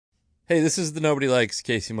Hey, this is the Nobody Likes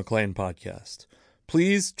Casey McLean podcast.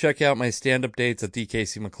 Please check out my stand-up dates at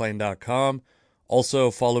thecaseyMcLean.com.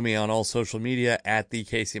 Also, follow me on all social media at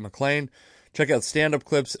thecaseyMcLean. Check out stand-up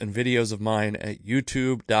clips and videos of mine at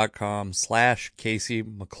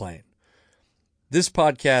youtube.com/CaseyMcLean. This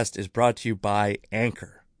podcast is brought to you by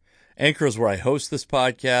Anchor. Anchor is where I host this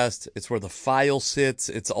podcast. It's where the file sits.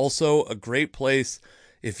 It's also a great place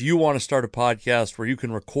if you want to start a podcast where you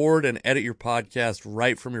can record and edit your podcast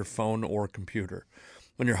right from your phone or computer.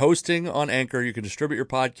 When you're hosting on Anchor, you can distribute your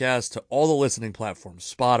podcast to all the listening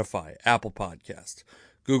platforms: Spotify, Apple Podcast,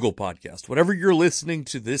 Google Podcast. Whatever you're listening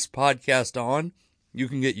to this podcast on, you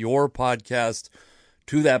can get your podcast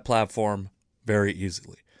to that platform very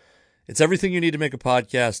easily. It's everything you need to make a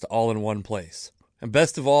podcast all in one place. And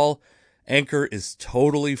best of all, Anchor is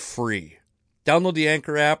totally free. Download the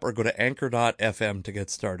Anchor app or go to anchor.fm to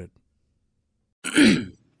get started.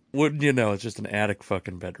 Wouldn't you know, it's just an attic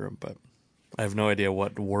fucking bedroom, but I have no idea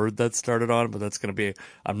what word that started on, but that's going to be,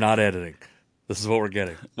 I'm not editing. This is what we're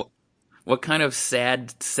getting. What kind of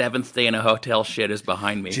sad seventh day in a hotel shit is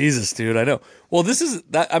behind me? Jesus, dude, I know. Well, this is,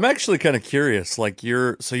 that. I'm actually kind of curious. Like,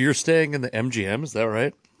 you're staying in the MGM, is that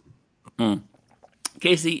right?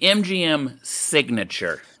 Casey, MGM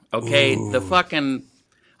signature, okay? Ooh. The fucking...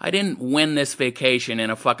 I didn't win this vacation in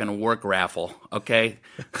a fucking work raffle, okay?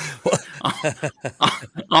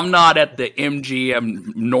 I'm not at the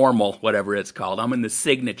MGM normal, whatever it's called. I'm in the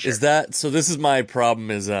signature. Is that, so this is my problem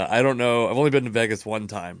is, I don't know, I've only been to Vegas one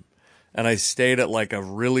time, and I stayed at like a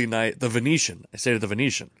really nice, the Venetian. I stayed at the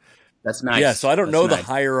Venetian. That's nice. Yeah, so I don't know the nice.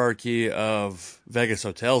 hierarchy of Vegas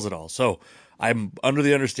hotels at all. So I'm under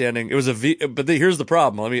the understanding, it was but here's the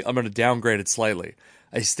problem. I'm going to downgrade it slightly.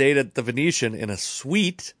 I stayed at the Venetian in a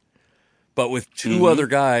suite, but with two other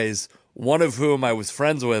guys, one of whom I was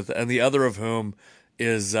friends with, and the other of whom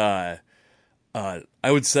is, I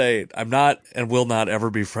would say I'm not and will not ever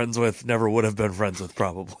be friends with, never would have been friends with,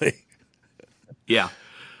 probably. Yeah.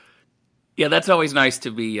 Yeah, that's always nice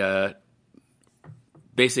to be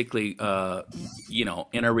basically, in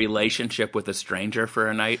a relationship with a stranger for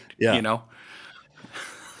a night, you know?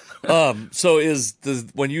 So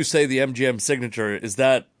when you say the MGM signature, is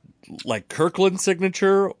that like Kirkland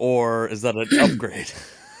signature or is that an upgrade?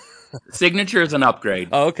 Signature is an upgrade.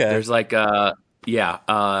 Oh, okay. There's like and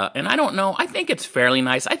I don't know. I think it's fairly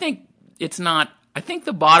nice. I think it's not. I think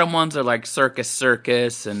the bottom ones are like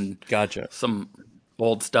Circus and Gotcha. Some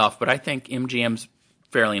old stuff, but I think MGM's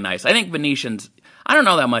fairly nice. I think Venetian's. I don't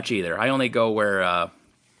know that much either. I only go where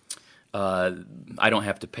I don't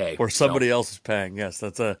have to pay. Or somebody else is paying. Yes,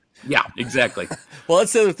 that's a... Yeah, exactly. Well,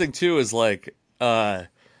 that's the other thing, too, is like...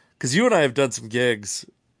 Because you and I have done some gigs.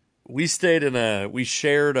 We shared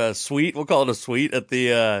a suite. We'll call it a suite at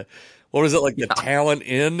the... what was it, like the Talent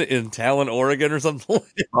Inn in Talent, Oregon or something?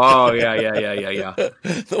 Oh, yeah.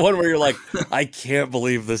 The one where you're like, I can't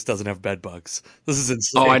believe this doesn't have bed bugs. This is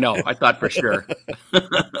insane. Oh, I know. I thought for sure.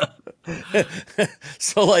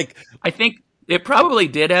 So, like... I think it probably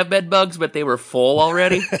did have bed bugs, but they were full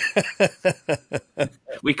already.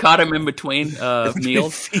 We caught them in between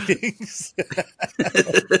meals. Feedings.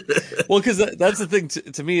 Well, because that's the thing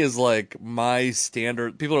to me is like my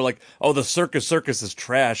standard. People are like, "Oh, the circus is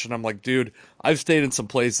trash," and I'm like, "Dude, I've stayed in some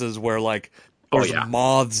places where like there's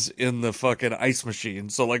moths in the fucking ice machine.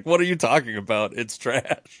 So like, what are you talking about? It's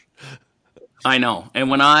trash." I know.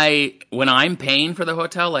 And when I'm paying for the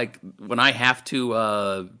hotel, like when I have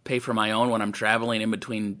to pay for my own when I'm traveling in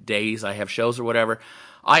between days, I have shows or whatever,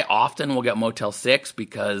 I often will get Motel 6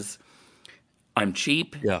 because I'm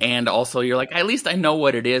cheap. Yeah. And also you're like, at least I know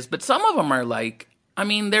what it is. But some of them are like, I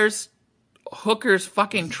mean, there's hookers,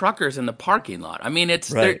 fucking truckers in the parking lot. I mean,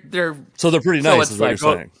 it's, right. they're so they're pretty nice is what you're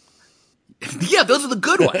saying. Yeah, those are the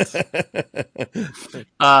good ones.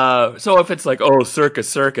 So if it's like, oh,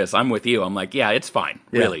 circus, I'm with you. I'm like, yeah, it's fine.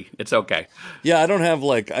 Really, it's okay. Yeah, I don't have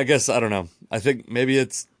like, I guess, I don't know. I think maybe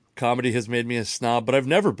it's comedy has made me a snob, but I've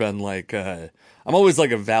never been like, I'm always like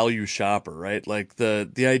a value shopper, right? Like the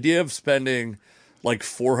idea of spending like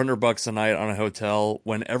 $400 a night on a hotel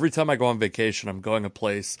when every time I go on vacation, I'm going a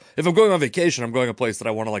place. If I'm going on vacation, I'm going a place that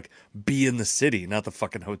I want to like be in the city, not the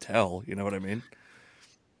fucking hotel. You know what I mean?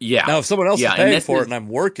 Yeah. Now, if someone else is paying for it and I'm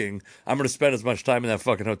working, I'm going to spend as much time in that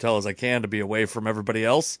fucking hotel as I can to be away from everybody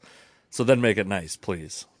else. So then make it nice,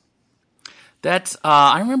 please. That's,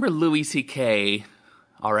 I remember Louis C.K.,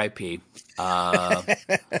 R.I.P.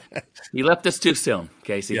 He left us too soon,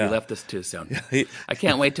 Casey. Yeah. He left us too soon. I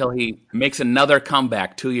can't wait till he makes another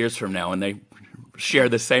comeback 2 years from now and they share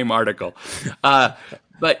the same article.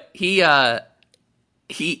 But he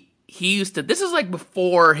used to, this is like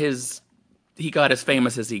before he got as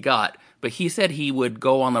famous as he got, but he said he would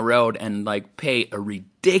go on the road and like pay a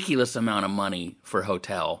ridiculous amount of money for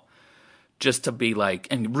hotel just to be like,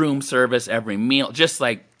 and room service every meal, just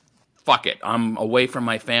like, fuck it, I'm away from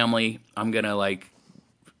my family, I'm gonna like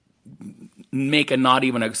make not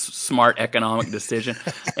even a smart economic decision.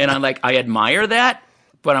 And I'm like, I admire that,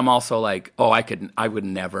 but I'm also like, oh, I would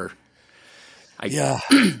never.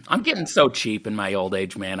 I'm getting so cheap in my old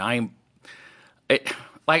age, man. I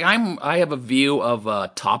have a view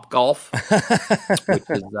of Top Golf, which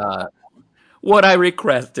is what I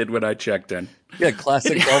requested when I checked in. Yeah,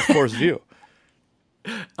 classic golf course view.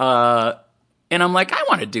 And I'm like, I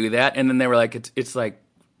want to do that. And then they were like, it's like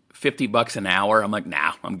 $50 an hour. I'm like,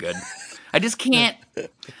 nah, I'm good. I just can't.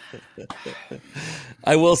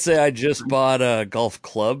 I will say I just bought a golf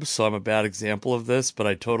club, so I'm a bad example of this, but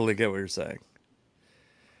I totally get what you're saying.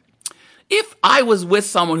 If I was with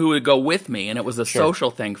someone who would go with me and it was a social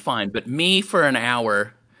thing, fine. But me for an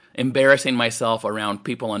hour, embarrassing myself around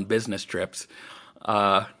people on business trips,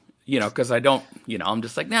 because I don't, I'm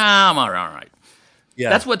just like, nah, I'm all right. Yeah.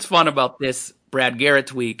 That's what's fun about this Brad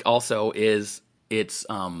Garrett's week also is it's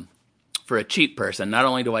for a cheap person. Not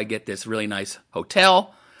only do I get this really nice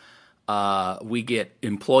hotel, we get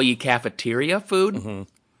employee cafeteria food,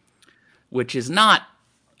 which is not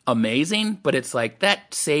amazing, but it's like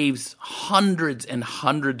that saves hundreds and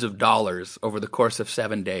hundreds of dollars over the course of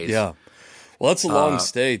 7 days. Yeah. Well, that's a long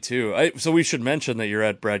stay too. So we should mention that you're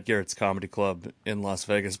at Brad Garrett's Comedy Club in Las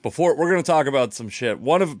Vegas. Before we're going to talk about some shit.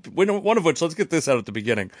 One of which, let's get this out at the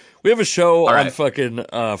beginning. We have a show on fucking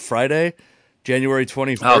Friday, January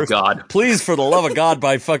 21st. Oh God! Please, for the love of God,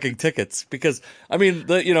 buy fucking tickets, because I mean,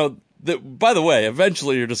 by the way,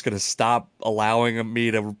 eventually you're just going to stop allowing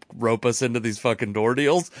me to rope us into these fucking door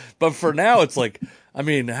deals. But for now, it's like, I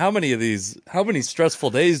mean, how many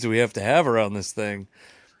stressful days do we have to have around this thing?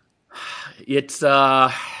 It's,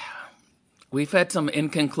 we've had some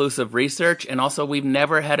inconclusive research, and also we've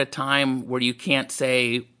never had a time where you can't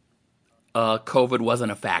say COVID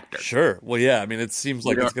wasn't a factor. Sure. Well, yeah, I mean, it seems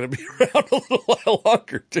like it's going to be around a little while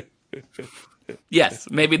longer, too. Yes,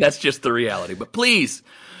 maybe that's just the reality. But please,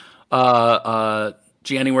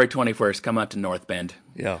 January 21st, come out to North Bend.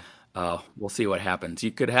 Yeah. We'll see what happens.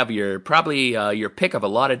 You could have your pick of a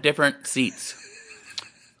lot of different seats.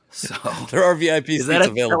 So there are VIP seats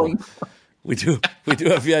available. We do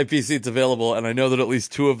have VIP seats available, and I know that at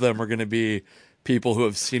least 2 of them are going to be people who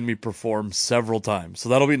have seen me we several times. So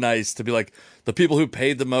that'll be nice to be like, the people who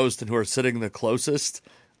paid the most and who are sitting the closest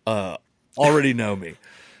already know me.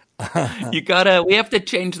 We have to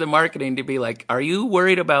change the marketing to be like, are you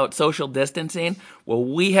worried about social distancing? Well,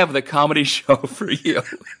 we have the comedy show for you.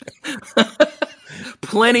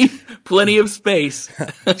 Plenty of space.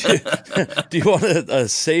 Do you want a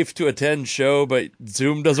safe to attend show, but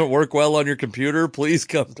Zoom doesn't work well on your computer? Please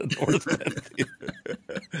come to North Bend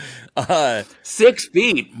Theater. 6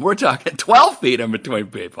 feet. We're talking 12 feet in between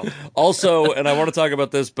people. Also, and I want to talk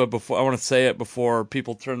about this, but before I want to say it before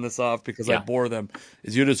people turn this off because I bore them,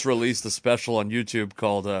 is you just released a special on YouTube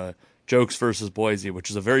called Jokes versus Boise, which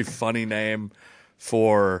is a very funny name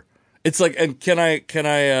for. It's like, and can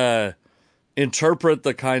I interpret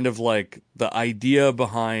the kind of like the idea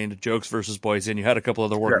behind Jokes versus Boise, and you had a couple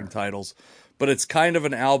other working titles, but it's kind of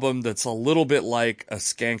an album that's a little bit like a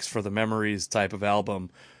Skanks for the Memories type of album,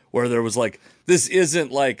 where there was like, this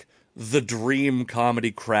isn't like the dream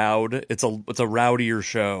comedy crowd. It's a rowdier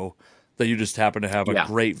show that you just happen to have a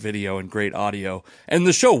great video and great audio. And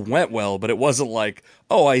the show went well, but it wasn't like,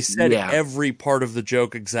 oh, I said every part of the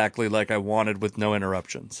joke exactly like I wanted with no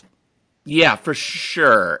interruptions. Yeah, for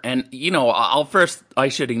sure. And, I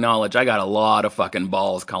should acknowledge I got a lot of fucking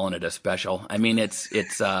balls calling it a special. I mean, it's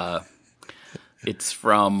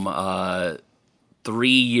from 3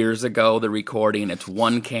 years ago, the recording. It's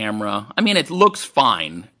one camera. I mean, it looks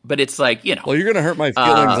fine, but it's like, Well, you're going to hurt my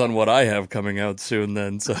feelings on what I have coming out soon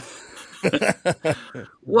then, so.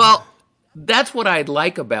 Well, that's what I'd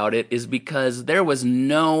like about it, is because there was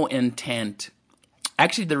no intent.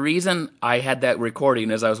 Actually, the reason I had that recording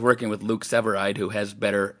is I was working with Luke Severide, who has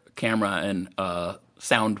better camera and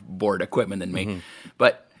soundboard equipment than me.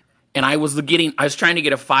 And I was trying to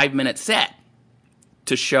get a 5-minute set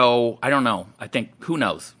to show, I don't know, who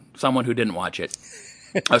knows, someone who didn't watch it.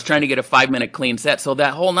 I was trying to get a 5-minute clean set. So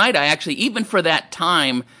that whole night, I actually, even for that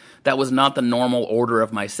time, that was not the normal order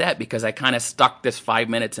of my set, because I kind of stuck this 5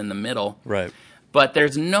 minutes in the middle. Right. But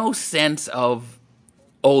there's no sense of,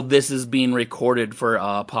 oh, this is being recorded for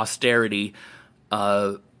posterity.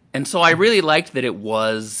 And so I really liked that it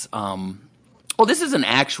was, this is an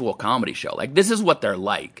actual comedy show. Like, this is what they're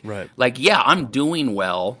like. Right. Like, yeah, I'm doing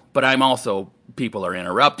well, but I'm also, people are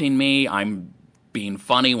interrupting me. I'm being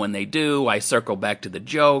funny when they do. I circle back to the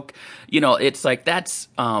joke. It's like that's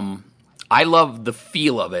I love the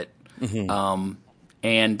feel of it. Mm-hmm.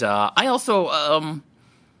 And I also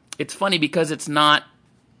it's funny because it's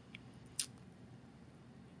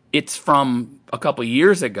from a couple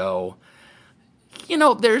years ago.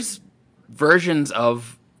 There's versions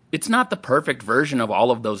of it's not the perfect version of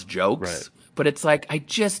all of those jokes, Right. but it's like I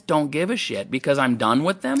just don't give a shit because I'm done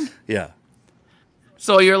with them. Yeah.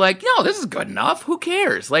 So you're like, no, this is good enough. Who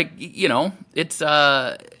cares? Like, it's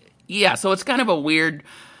yeah. So it's kind of a weird.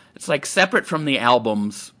 It's like separate from the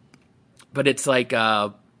albums, but it's like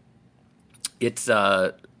it's.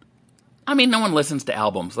 I mean, no one listens to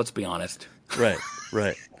albums. Let's be honest. Right.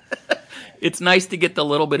 Right. It's nice to get the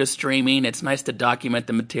little bit of streaming. It's nice to document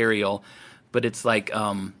the material, but it's like,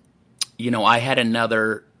 I have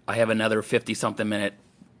another 50-something minute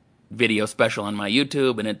video special on my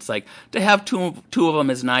YouTube, and it's like to have two of them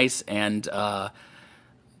is nice, and I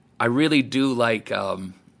really do like,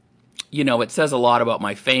 it says a lot about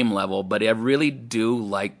my fame level, but I really do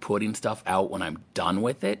like putting stuff out when I'm done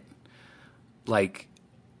with it, like,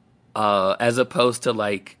 as opposed to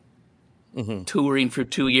like, Mm-hmm. touring for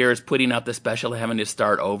 2 years, putting out the special, having to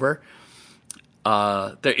start over.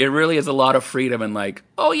 It really is a lot of freedom and like,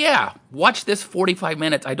 oh yeah, watch this 45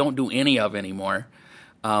 minutes I don't do any of anymore.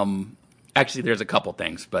 Actually, there's a couple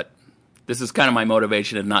things, but this is kind of my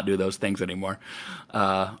motivation to not do those things anymore.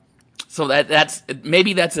 So that's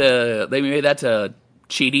maybe that's a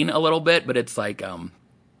cheating a little bit, but it's like,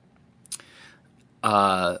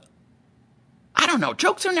 I don't know.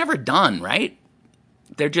 Jokes are never done, right?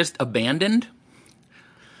 They're just abandoned.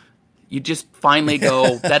 You just finally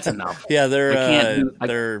go, that's enough. Yeah, they're I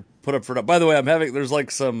they're put up for. By the way, there's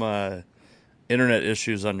like some internet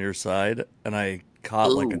issues on your side, and I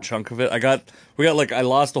caught like a chunk of it. I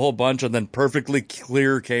lost a whole bunch, and then perfectly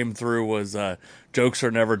clear came through was jokes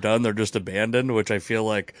are never done; they're just abandoned. Which I feel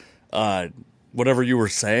like whatever you were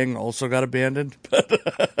saying also got abandoned.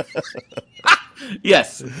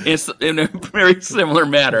 Yes, it's in a very similar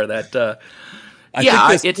manner that.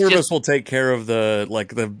 I think this service will take care of the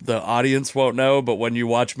audience won't know, but when you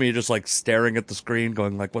watch me just like staring at the screen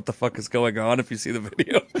going like, what the fuck is going on? If you see the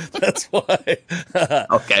video, that's why.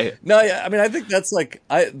 Okay. No, yeah. I mean, I think that's like,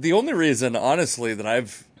 the only reason honestly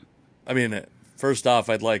that first off,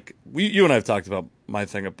 you and I have talked about my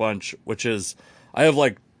thing a bunch, which is I have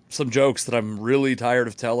like some jokes that I'm really tired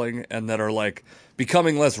of telling and that are like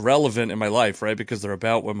becoming less relevant in my life, right? Because they're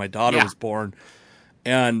about when my daughter was born.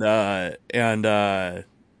 And I'm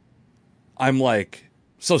like,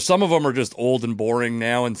 so some of them are just old and boring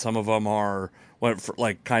now, and some of them went for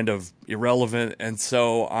like kind of irrelevant. And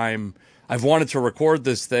so I've wanted to record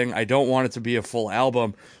this thing. I don't want it to be a full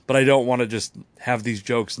album, but I don't want to just have these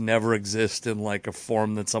jokes never exist in like a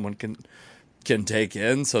form that someone can take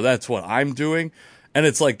in. So that's what I'm doing. And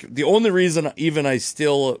it's like the only reason even I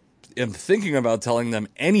still am thinking about telling them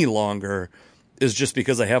any longer is just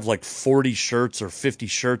because I have like 40 shirts or 50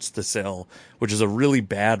 shirts to sell, which is a really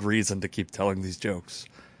bad reason to keep telling these jokes.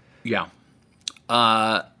 Yeah.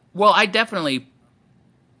 Well, I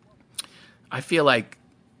feel like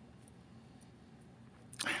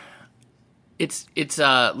it's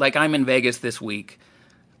like I'm in Vegas this week.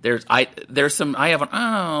 I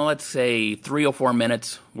have let's say 3 or 4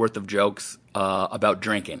 minutes worth of jokes about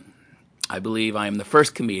drinking. I believe I am the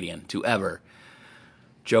first comedian to ever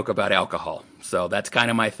joke about alcohol. So that's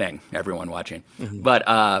kind of my thing, everyone watching. Mm-hmm.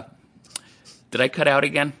 But did I cut out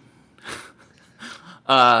again?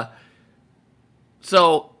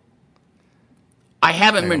 So I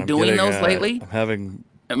haven't been doing those lately.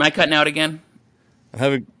 Am I cutting out again?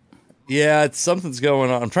 Yeah, something's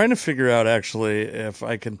going on. I'm trying to figure out actually if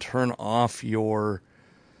I can turn off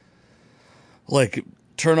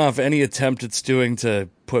any attempt it's doing to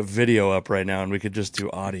put video up right now, and we could just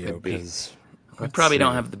do audio because we probably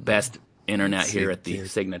don't have the best internet here at the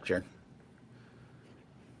Signature.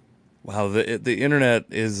 Wow, the internet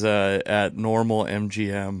is at normal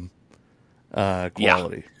MGM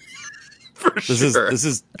quality. Yeah. For sure. This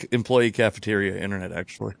is employee cafeteria internet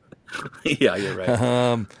actually. Yeah, you're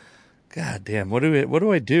right. God damn, what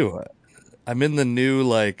do I do? I'm in the new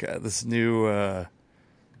this new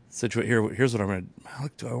situation here. Here's what I'm gonna.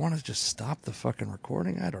 Do I want to just stop the fucking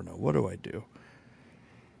recording? I don't know. What do I do?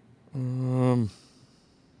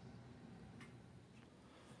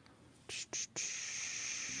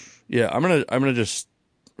 Yeah, I'm gonna just.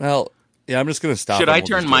 Well, yeah, I'm just gonna stop. Should I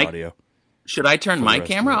turn my audio? Should I turn my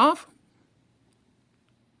camera off?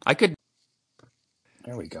 I could.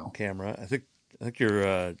 There we go. Camera. I think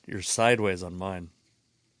you're sideways on mine.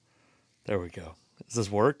 There we go. Does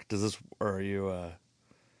this work? Or are you?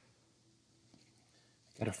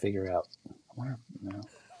 Gotta figure out. I wonder, no.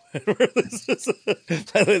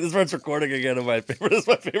 This part's recording again. This is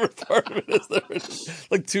my favorite part of it. Is there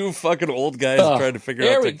like two fucking old guys trying to figure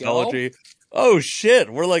out technology? Go. Oh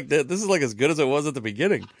shit! We're like this is like as good as it was at the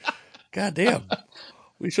beginning. God damn,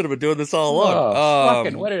 we should have been doing this all along.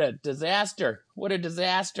 Fucking what a disaster! What a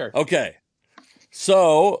disaster! Okay,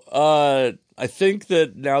 so I think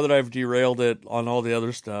that now that I've derailed it on all the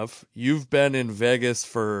other stuff, you've been in Vegas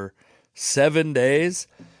for 7 days.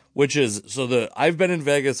 Which is, I've been in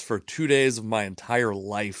Vegas for 2 days of my entire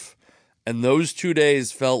life. And those 2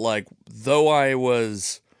 days felt like, though I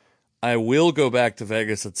will go back to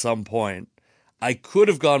Vegas at some point, I could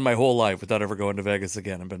have gone my whole life without ever going to Vegas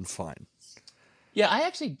again and been fine. Yeah, I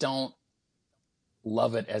actually don't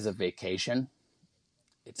love it as a vacation.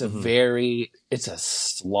 It's it's a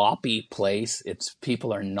sloppy place.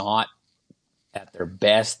 People are not at their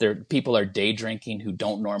best. People are day drinking who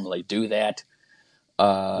don't normally do that.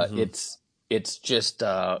 It's just,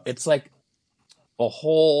 it's like a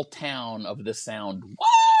whole town of the sound.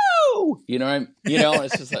 Whoa!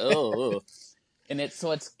 It's just like, oh, and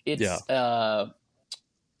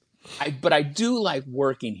but I do like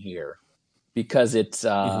working here because it's,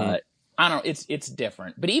 I don't know, it's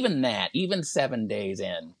different, but even 7 days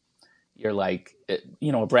in, you're like,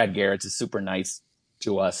 Brad Garrett's is super nice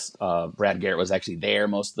to us. Brad Garrett was actually there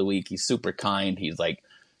most of the week. He's super kind. He's like,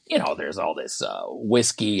 there's all this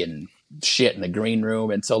whiskey and shit in the green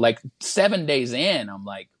room. And so like 7 days in, I'm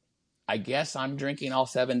like, I guess I'm drinking all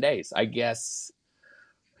 7 days. I guess,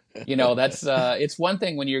 that's, it's one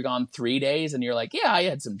thing when you're gone 3 days and you're like, yeah, I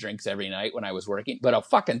had some drinks every night when I was working, but a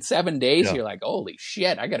fucking 7 days, You're like, holy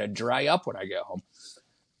shit, I got to dry up when I get home.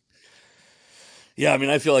 Yeah. I mean,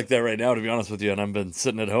 I feel like that right now, to be honest with you. And I've been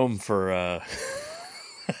sitting at home for,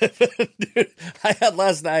 dude, I had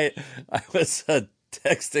last night, I was,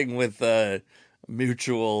 texting with a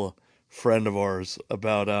mutual friend of ours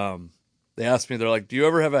about they asked me, they're like, do you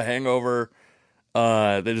ever have a hangover?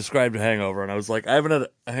 They described a hangover, and I was like, I haven't had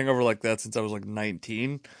a hangover like that since I was like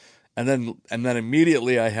 19. And then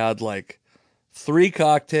immediately I had like 3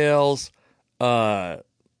 cocktails. I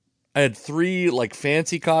had 3 like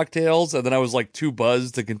fancy cocktails, and then I was like too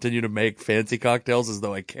buzzed to continue to make fancy cocktails as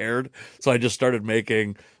though I cared. So I just started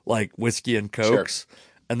making like whiskey and cokes. Sure.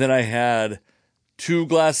 And then I had 2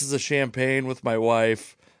 glasses of champagne with my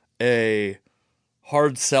wife, a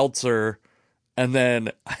hard seltzer, and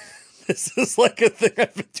then this is like a thing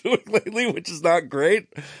I've been doing lately, which is not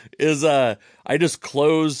great, is I just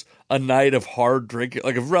close a night of hard drinking,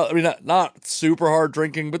 like not super hard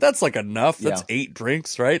drinking, but that's like enough. That's 8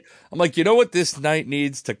 drinks, right? I'm like, you know what this night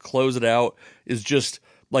needs to close it out is just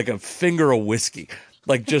like a finger of whiskey,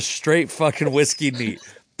 like just straight fucking whiskey neat.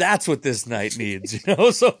 That's what this night needs,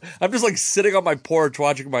 So I'm just like sitting on my porch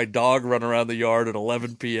watching my dog run around the yard at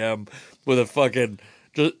 11 p.m. with a fucking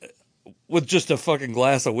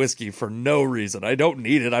glass of whiskey for no reason. I don't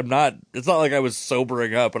need it. It's not like I was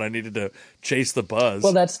sobering up and I needed to chase the buzz.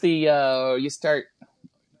 Well, that's you start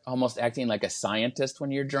almost acting like a scientist when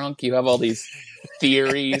you're drunk. You have all these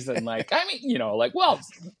theories and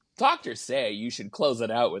doctors say you should close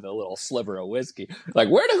it out with a little sliver of whiskey. Like,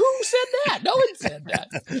 who said that? No one said that.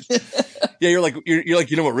 Yeah, you're like,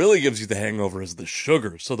 what really gives you the hangover is the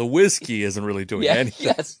sugar. So the whiskey isn't really doing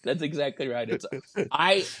anything. Yes, that's exactly right.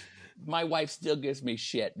 My wife still gives me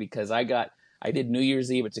shit because I did New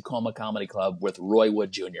Year's Eve at Tacoma Comedy Club with Roy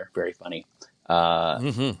Wood Jr. Very funny.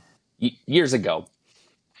 Years ago.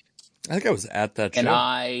 I think I was at that show. And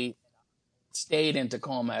I stayed in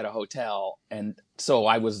Tacoma at a hotel, and so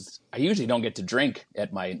I usually don't get to drink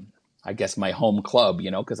at my home club,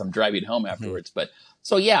 because I'm driving home afterwards. But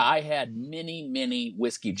so yeah, I had many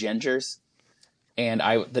whiskey gingers, and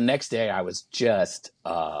the next day I was just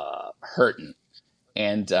hurting,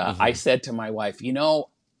 and I said to my wife,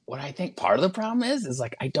 what I think part of the problem is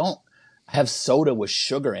like I don't have soda with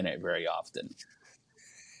sugar in it very often.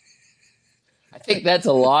 I think that's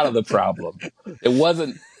a lot of the problem. It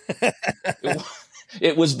wasn't.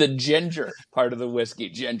 It was the ginger part of the whiskey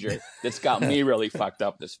ginger that's got me really fucked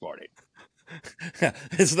up this morning. Yeah,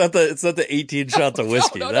 it's not the 18 shots of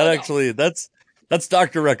whiskey. That's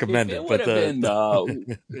doctor recommended. If it would have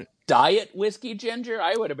been diet whiskey ginger,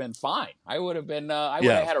 I would have been fine. I would have been. I would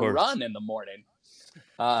have had a run in the morning.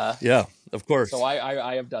 Yeah, of course. So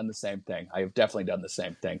I have done the same thing. I have definitely done the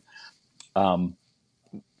same thing. Well,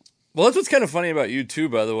 that's what's kind of funny about you too,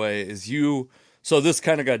 by the way, is you. So this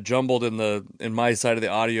kind of got jumbled in my side of the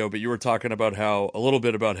audio, but you were talking about a little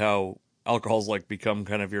bit about how alcohol's like become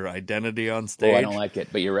kind of your identity on stage. Oh, I don't like it,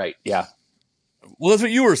 but you're right. Yeah. Well, that's what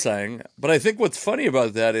you were saying. But I think what's funny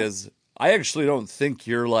about that is I actually don't think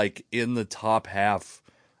you're like in the top half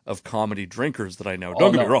of comedy drinkers that I know. Oh,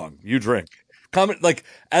 Don't get me no. wrong, you drink. Like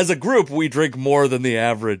as a group, we drink more than the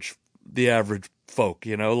average folk,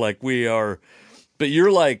 you know, like we are. But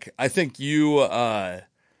you're like, I think you're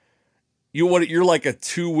like a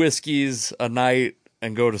 2 whiskeys a night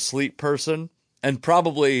and go to sleep person, and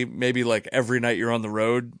probably maybe like every night you're on the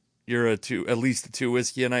road, you're at least a 2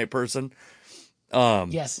 whiskey a night person.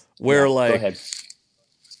 Yes. Where Yeah, go like ahead.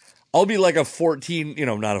 I'll be like a 14,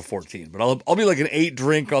 not a 14, but I'll be like an 8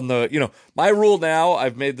 drink on the, my rule now,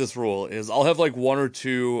 I've made this rule is I'll have like 1 or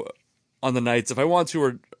 2 on the nights if I want to,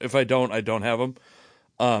 or if I don't have them.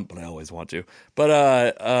 But I always want to.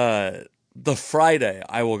 But the Friday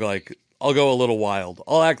I'll go a little wild.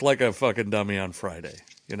 I'll act like a fucking dummy on Friday,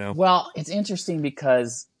 you know? Well, it's interesting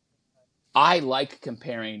because I like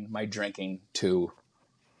comparing my drinking to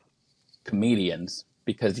comedians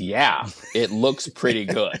because, it looks pretty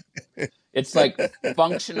good. It's like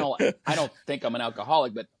functional. I don't think I'm an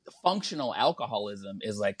alcoholic, but functional alcoholism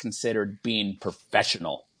is like considered being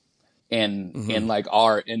professional in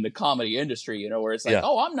the comedy industry, where it's like, Yeah.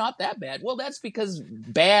 oh, I'm not that bad. Well, that's because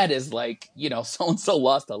bad is like, so and so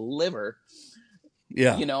lost a liver,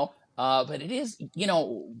 Yeah. but it is,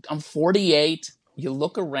 I'm 48. You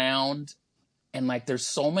look around and like there's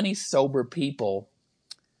so many sober people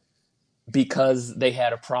because they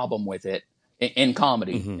had a problem with it in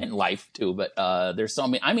comedy and life too. But there's so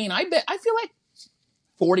many. I mean, I feel like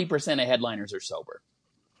 40% of headliners are sober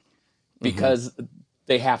because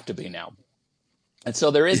they have to be now. And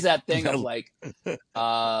so there is that thing of like,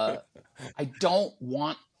 I don't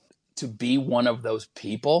want to be one of those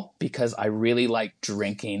people because I really like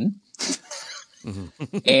drinking.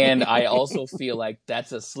 And I also feel like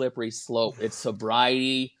that's a slippery slope. It's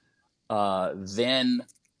sobriety, then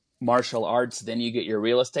martial arts, then you get your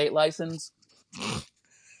real estate license.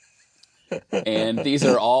 And these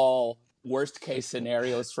are all worst case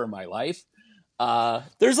scenarios for my life.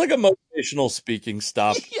 There's like a motivational speaking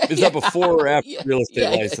stop. Is that before or after real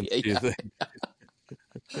estate license, do you think?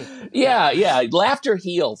 Yeah. Laughter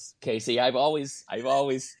heals, Casey. I've always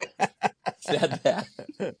said that.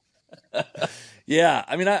 Yeah,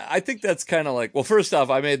 I mean, I think that's kind of like, well, first off,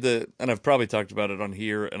 and I've probably talked about it on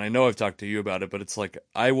here, and I know I've talked to you about it, but it's like,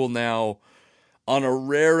 I will now, on a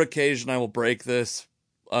rare occasion, I will break this,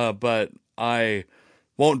 but I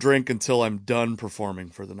won't drink until I'm done performing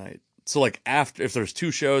for the night. So like if there's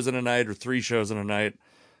 2 shows in a night or 3 shows in a night,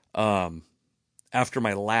 after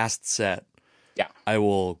my last set,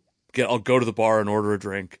 I'll go to the bar and order a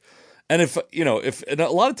drink. And and a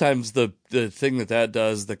lot of times the thing that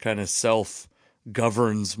does that kind of self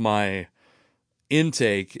governs my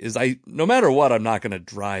intake is no matter what, I'm not going to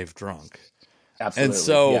drive drunk.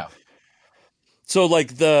 Absolutely. And so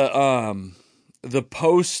like the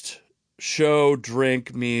post show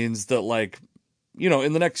drink means that like,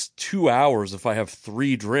 in the next 2 hours, if I have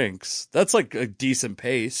 3 drinks, that's like a decent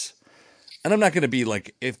pace. And I'm not going to be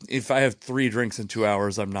like, if I have 3 drinks in 2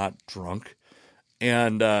 hours, I'm not drunk.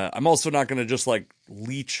 And I'm also not going to just like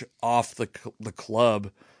leech off the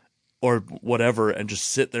club or whatever and just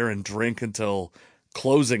sit there and drink until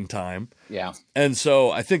closing time. Yeah. And so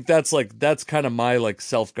I think that's kind of my like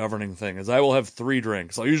self-governing thing is I will have 3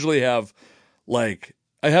 drinks. I'll usually have like,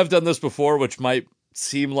 I have done this before, which might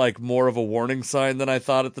seem like more of a warning sign than I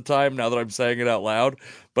thought at the time, now that I'm saying it out loud,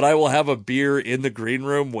 but I will have a beer in the green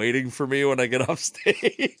room waiting for me when I get off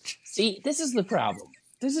stage. See, this is the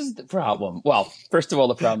problem. Well, first of all,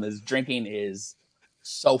 the problem is drinking is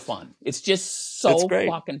so fun. It's just so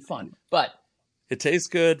fucking fun. But it tastes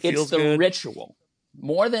good, feels good. It's the ritual.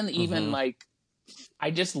 More than even like,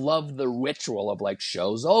 I just love the ritual of like,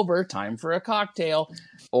 show's over, time for a cocktail,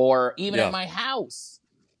 or even at my house.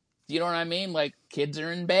 You know what I mean? Like, kids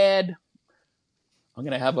are in bed. I'm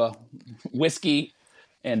going to have a whiskey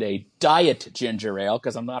and a diet ginger ale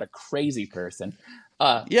because I'm not a crazy person.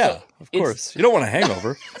 Of course. You don't want a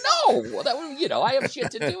hangover. No, I have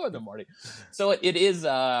shit to do in the morning. So it is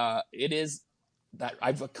that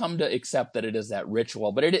I've come to accept that it is that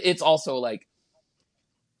ritual, but it's also like,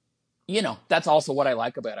 that's also what I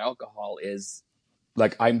like about alcohol is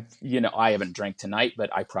like, I haven't drank tonight, but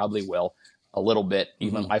I probably will a little bit.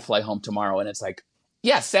 Even I fly home tomorrow and it's like,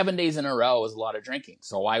 7 days in a row is a lot of drinking.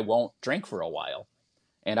 So I won't drink for a while.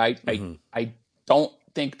 And I don't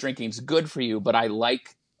think drinking's good for you, but I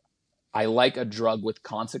like a drug with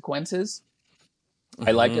consequences.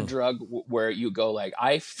 I like a drug where you go like,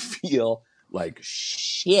 I feel like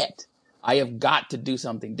shit. I have got to do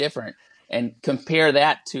something different. And compare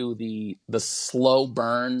that to the slow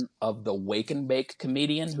burn of the wake and bake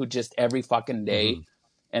comedian who just every fucking day,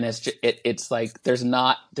 and it's like there's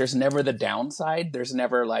never the downside. There's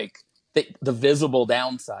never like the visible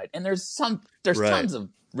downside. And there's Right. tons of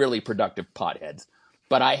really productive potheads,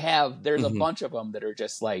 but there's a bunch of them that are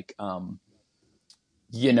just like,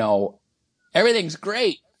 everything's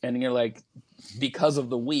great. And you're like, because of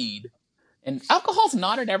the weed. And alcohol's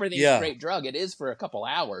not an everything's great drug. It is for a couple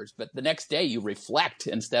hours, but the next day you reflect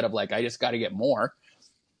instead of like, I just got to get more,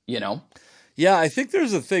 Yeah, I think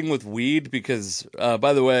there's a thing with weed because,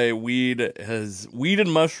 by the way, weed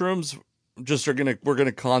and mushrooms we're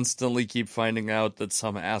gonna constantly keep finding out that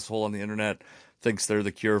some asshole on the internet thinks they're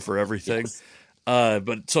the cure for everything. Yes.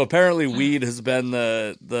 But so apparently weed has been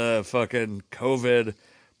the fucking COVID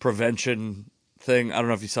prevention thing. I don't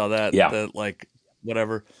know if you saw that. Yeah. That like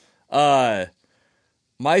whatever.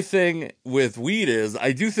 My thing with weed is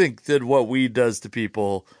I do think that what weed does to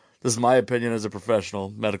people, this is my opinion as a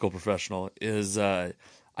medical professional, is I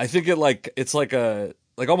think it's like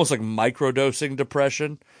almost like microdosing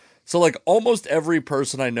depression. So like almost every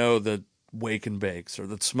person I know that wake and bakes or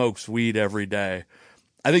that smokes weed every day,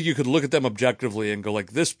 I think you could look at them objectively and go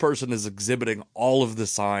like, this person is exhibiting all of the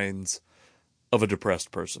signs of a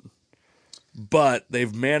depressed person. But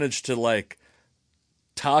they've managed to like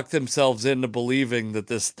talk themselves into believing that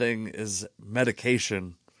this thing is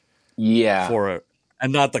medication for it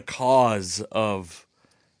and not the cause of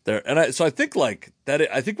their, so I think like that,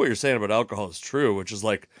 I think what you're saying about alcohol is true, which is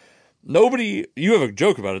like you have a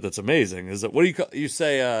joke about it that's amazing, is that, what do you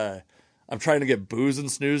say, I'm trying to get booze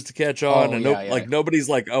and snooze to catch on, nobody's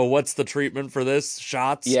like, oh, what's the treatment for this?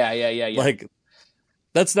 Shots? Yeah. Like,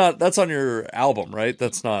 that's on your album, right?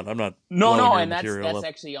 I'm not. No, and that's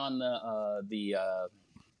actually on the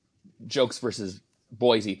Jokes versus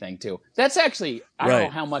Boise thing too. That's actually, I don't know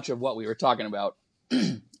how much of what we were talking about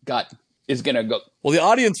is going to go. Well, the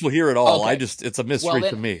audience will hear it all. Okay. It's a mystery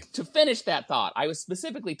to me. To finish that thought, I was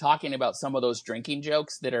specifically talking about some of those drinking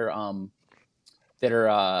jokes that are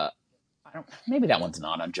maybe that one's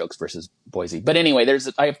not on Jokes versus Boise. But anyway,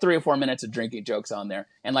 I have 3 or 4 minutes of drinking jokes on there.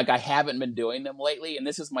 And like, I haven't been doing them lately. And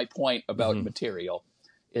this is my point about material,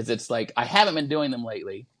 is it's like, I haven't been doing them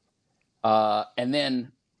lately. And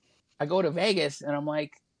then I go to Vegas and I'm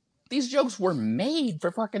like, these jokes were made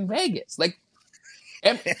for fucking Vegas. Like,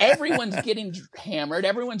 everyone's getting hammered.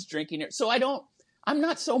 Everyone's drinking it. So I'm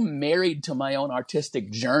not so married to my own artistic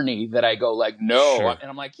journey that I go like, no. Sure. And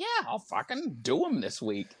I'm like, yeah, I'll fucking do them this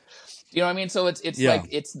week. You know what I mean? So it's like,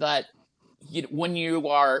 it's that when you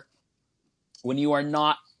are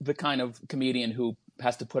not the kind of comedian who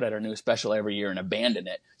has to put out a new special every year and abandon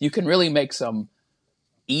it, you can really make some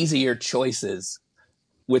easier choices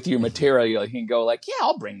with your material. You can go like, yeah,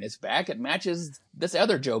 I'll bring this back. It matches this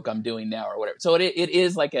other joke I'm doing now or whatever. So it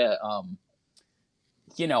is like a,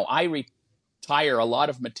 I retire a lot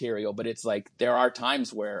of material, but it's like, there are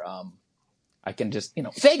times where, I can just,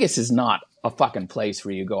 Vegas is not a fucking place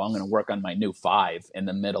where you go, I'm going to work on my new 5 in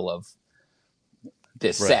the middle of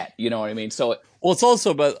this set. You know what I mean? So, well, it's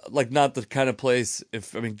also about like not the kind of place,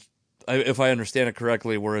 if I understand it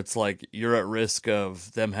correctly, where it's like you're at risk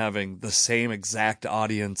of them having the same exact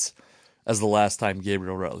audience as the last time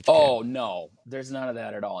Gabriel Rutledge came. Oh, no, there's none of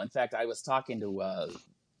that at all. In fact, I was talking to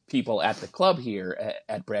people at the club here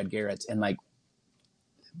at Brad Garrett's, and like,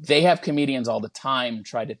 they have comedians all the time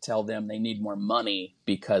try to tell them they need more money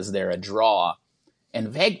because they're a draw. And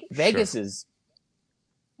Vegas is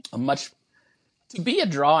to be a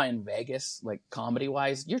draw in Vegas, like comedy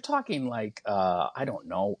wise, you're talking like, I don't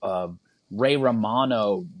know, Ray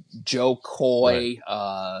Romano, Joe Coy,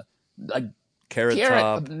 like Carrot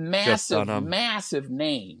Top, massive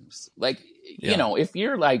names. Like, if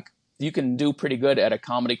you're like, you can do pretty good at a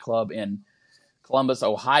comedy club in Columbus,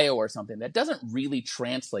 Ohio or something, that doesn't really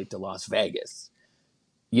translate to Las Vegas,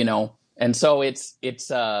 And so it's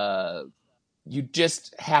you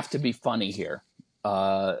just have to be funny here.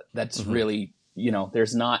 That's really,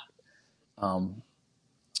 there's not, are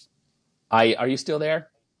you still there?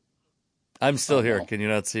 I'm still here. No. Can you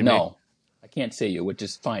not see me? No, I can't see you, which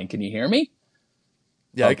is fine. Can you hear me?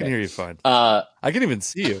 Yeah, okay. I can hear you fine. I can even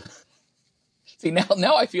see you. See,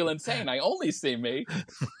 now I feel insane. I only see me.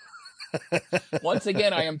 Once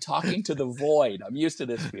again, I am talking to the void. I'm used to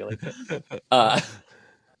this feeling. But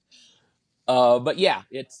yeah,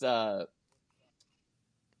 it's by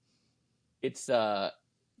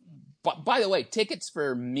the way, tickets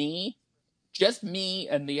for me, just me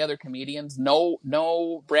and the other comedians,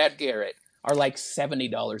 no Brad Garrett, are like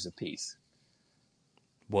 $70 a piece.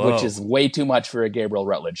 Whoa. Which is way too much for a Gabriel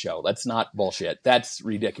Rutledge show. That's not bullshit. That's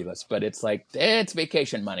ridiculous. But it's like, it's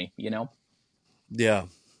vacation money, Yeah.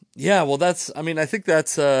 Yeah, well, I think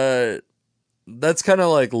that's kind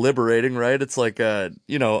of like liberating, right? It's like, I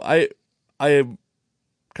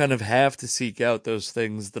kind of have to seek out those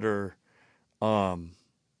things that are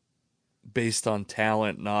based on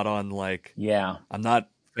talent, not on like, Yeah. I'm not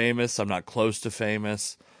famous, I'm not close to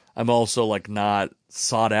famous. I'm also like not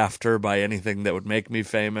sought after by anything that would make me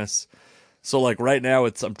famous. So like right now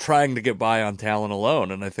I'm trying to get by on talent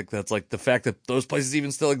alone, and I think that's like the fact that those places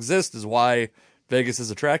even still exist is why Vegas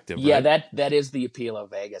is attractive, Yeah, right? that is the appeal of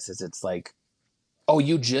Vegas. Is it's like, oh,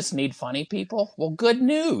 you just need funny people? Well, good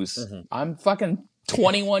news. Mm-hmm. I'm fucking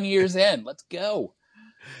 21 years in. Let's go.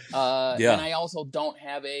 And Yeah. I also don't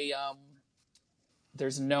have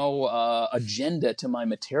there's no agenda to my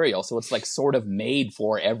material. So it's like sort of made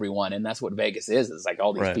for everyone. And that's what Vegas is. It's like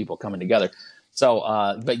all these Right. people coming together. So,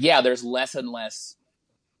 but yeah, there's less and less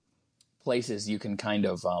places you can kind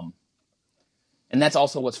of, and that's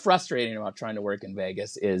also what's frustrating about trying to work in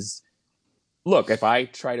Vegas is, look, if I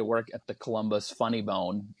try to work at the Columbus Funny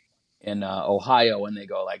Bone in Ohio and they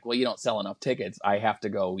go like, well, you don't sell enough tickets, I have to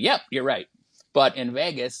go, yep, you're right. But in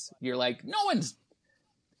Vegas, you're like, no one's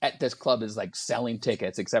at this club is like selling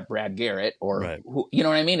tickets except Brad Garrett or Right. who, you know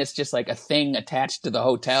what I mean? It's just like a thing attached to the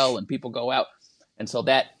hotel and people go out. And so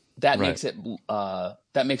that Right. makes it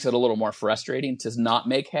a little more frustrating to not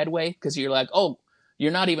make headway because you're like, oh,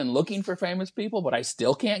 you're not even looking for famous people, but I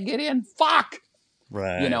still can't get in. Fuck.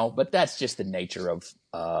 Right. You know, but that's just the nature of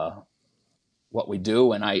what we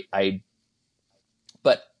do. And I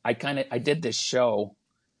did this show.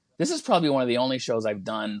 This is probably one of the only shows I've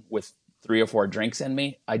done with 3 or 4 drinks in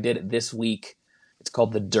me. I did it this week. It's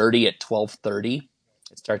called The Dirty at 12:30.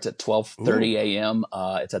 It starts at 12:30 a.m.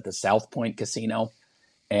 It's at the South Point Casino.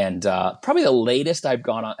 And probably the latest I've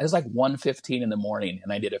gone on, it was like 1:15 in the morning,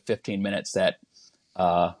 and I did a 15-minute set.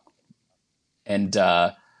 But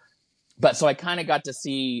so I kind of got to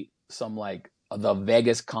see some like the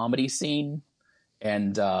Vegas comedy scene,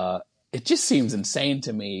 and it just seems insane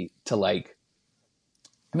to me to like,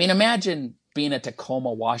 I mean, imagine being a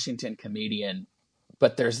Tacoma, Washington comedian,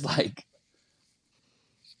 but there's like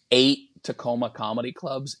 8 Tacoma comedy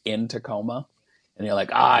clubs in Tacoma. And you're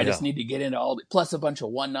like, I just need to get into all, plus a bunch of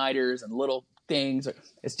one-nighters and little things.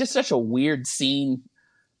 It's just such a weird scene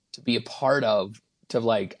to be a part of, to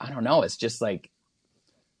like, I don't know. It's just like,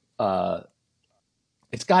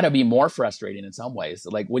 it's got to be more frustrating in some ways.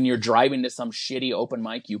 Like when you're driving to some shitty open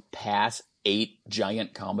mic, you pass 8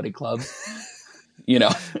 giant comedy clubs. You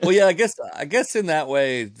know? Well, yeah, I guess in that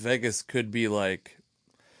way, Vegas could be like,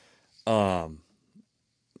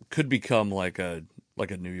 could become like a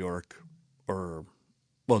New York, or,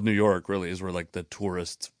 well, New York really is where like the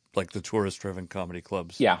tourist driven comedy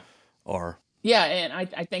clubs are. Yeah, and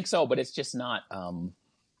I think so, but it's just not, for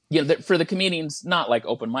the comedians, not like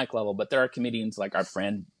open mic level, but there are comedians like our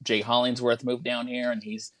friend Jay Hollingsworth moved down here, and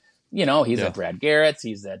he's at Brad Garrett's,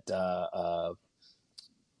 he's at the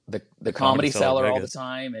Comedy Cellar all the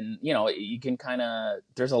time, and you can kind of,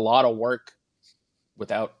 there's a lot of work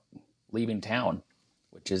without leaving town,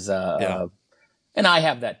 which is and I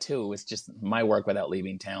have that too. It's just my work without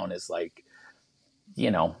leaving town is like,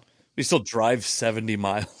 we still drive 70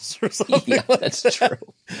 miles or something. Yeah, that's true.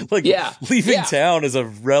 Like, leaving town is a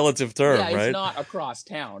relative term, right? It's not across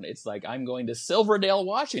town. It's like I'm going to Silverdale,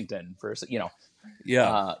 Washington for.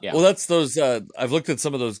 Yeah. Well, that's those. I've looked at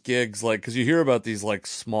some of those gigs, like, because you hear about these like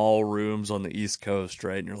small rooms on the East Coast,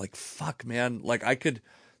 right? And you're like, fuck, man. Like, I could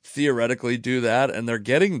theoretically do that, and they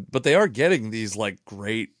are getting these like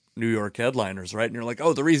great New York headliners, right? And you're like,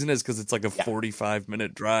 oh, the reason is because it's like a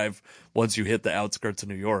 45-minute drive once you hit the outskirts of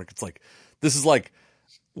New York. It's like, this is like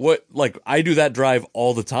what, like, I do that drive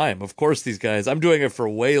all the time. Of course, these guys, I'm doing it for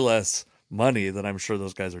way less money than I'm sure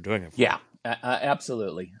those guys are doing it for. Yeah,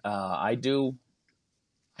 absolutely. I don't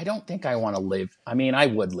think I want to live. I mean, I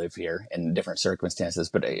would live here in different circumstances,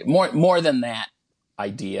 but more than that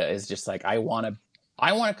idea is just like, I want to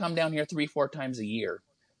come down here 3-4 times a year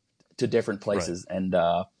to different places. Right. And,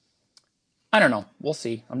 I don't know. We'll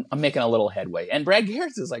see. I'm making a little headway, and Brad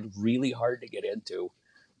Garrett's is like really hard to get into.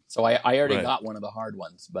 So I already got one of the hard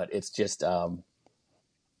ones, but it's just, and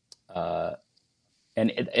by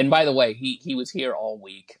the way, he was here all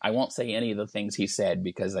week. I won't say any of the things he said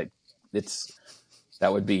because that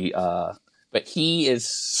would be, but he is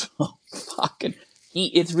so fucking,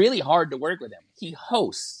 it's really hard to work with him. He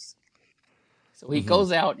hosts. So he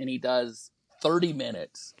goes out and he does 30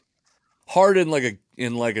 minutes. Hard in a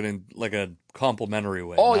complimentary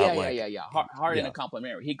way. Oh yeah. Hard in a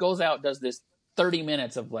complimentary. He goes out, does this 30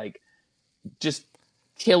 minutes of like just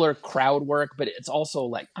killer crowd work, but it's also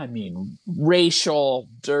like, I mean, racial,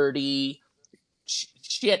 dirty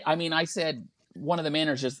shit. I mean, I said, one of the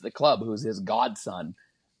managers at the club, who's his godson,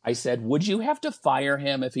 I said, would you have to fire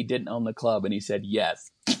him if he didn't own the club? And he said,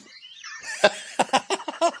 yes.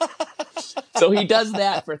 So he does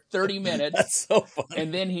that for 30 minutes. That's so funny.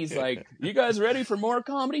 And then he's like, you guys ready for more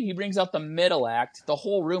comedy? He brings out the middle act. The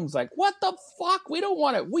whole room's like, what the fuck? We don't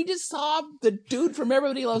want it. We just saw the dude from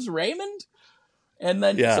Everybody Loves Raymond. And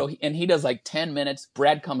then, he does like 10 minutes.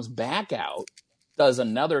 Brad comes back out, does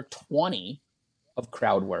another 20 of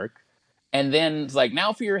crowd work. And then it's like,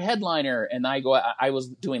 now for your headliner. And I was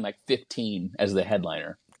doing like 15 as the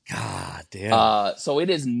headliner. God damn. So it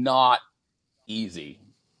is not easy.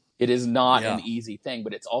 It is not an easy thing,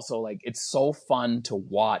 but it's also like, it's so fun to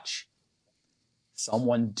watch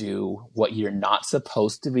someone do what you're not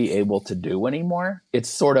supposed to be able to do anymore. It's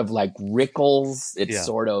sort of like Rickles. It's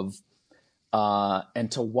sort of,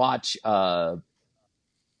 and to watch, he'll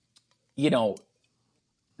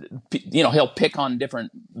pick on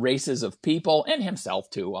different races of people and himself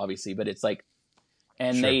too, obviously, but it's like,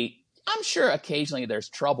 and I'm sure occasionally there's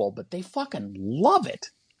trouble, but they fucking love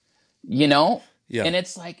it, Yeah. And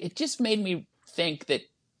it's like, it just made me think that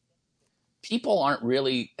people aren't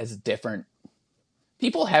really as different.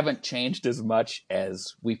 People haven't changed as much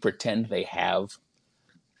as we pretend they have.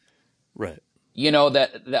 Right.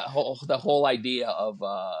 The whole idea of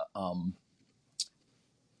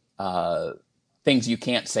things you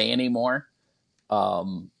can't say anymore,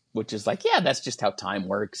 which is like, that's just how time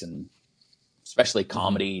works. And especially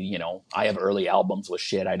comedy, I have early albums with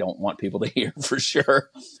shit I don't want people to hear for sure.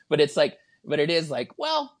 But it is like,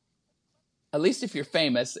 well, at least if you're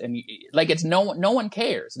famous and like, it's no one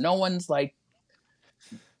cares. No one's like,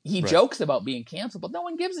 he jokes about being canceled, but no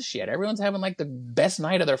one gives a shit. Everyone's having like the best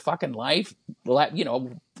night of their fucking life,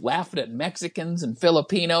 laughing at Mexicans and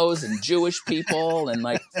Filipinos and Jewish people. And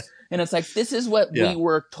it's like, this is what we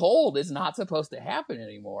were told is not supposed to happen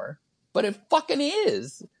anymore, but it fucking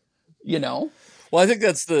is, Well, I think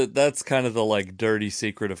that's kind of the like dirty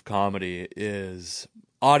secret of comedy is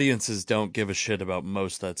audiences don't give a shit about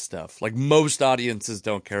most of that stuff. Like most audiences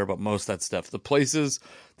don't care about most of that stuff. The places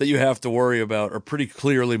that you have to worry about are pretty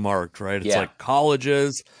clearly marked, right? It's like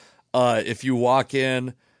colleges. If you walk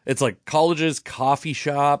in, it's like colleges, coffee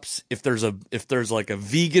shops. If there's like a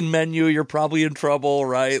vegan menu, you're probably in trouble,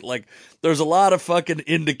 right? Like there's a lot of fucking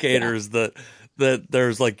indicators that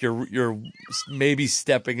there's like you're maybe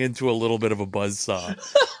stepping into a little bit of a buzzsaw.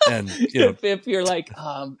 And if you're like,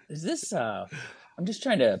 is this I'm just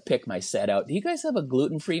trying to pick my set out. Do you guys have a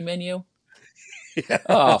gluten-free menu? Yeah.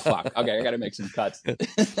 Oh, fuck. Okay, I got to make some cuts.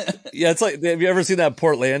 It's like, have you ever seen that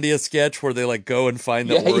Portlandia sketch where they like go and find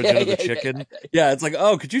the origin of the chicken? Yeah, it's like,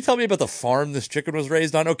 oh, could you tell me about the farm this chicken was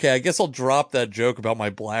raised on? Okay, I guess I'll drop that joke about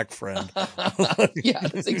my black friend. Yeah,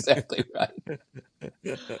 that's exactly right.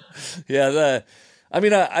 And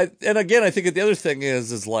again, I think the other thing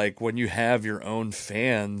is like when you have your own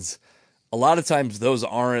fans, a lot of times those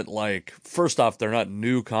aren't like, first off, they're not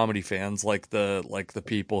new comedy fans like the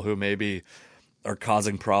people who maybe are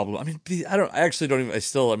causing problems. I mean,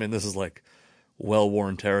 this is like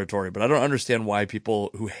well-worn territory, but I don't understand why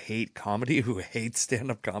people who hate comedy, who hate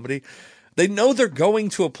stand-up comedy, they know they're going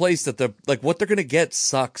to a place that what they're going to get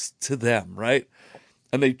sucks to them, right?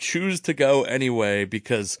 And they choose to go anyway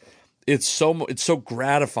because it's so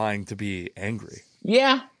gratifying to be angry.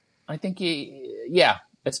 Yeah, I think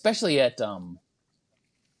especially at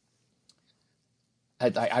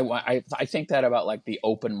I think that about like the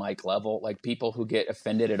open mic level, like people who get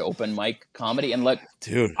offended at open mic comedy, and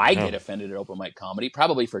dude, I get offended at open mic comedy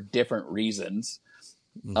probably for different reasons.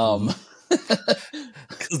 Because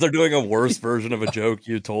they're doing a worse version of a joke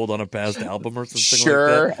you told on a past album or something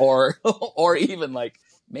like that. or even like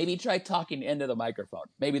maybe try talking into the microphone.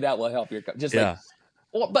 Maybe that will help your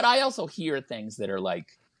but I also hear things that are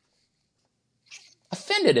like,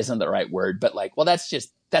 offended isn't the right word, but like, well, that's a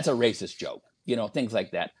racist joke, things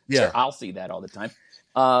like that. Yeah. Sure, I'll see that all the time.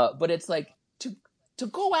 But it's like to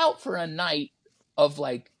go out for a night of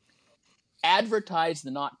like advertised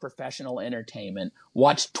not professional entertainment,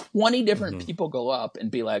 watch 20 different people go up and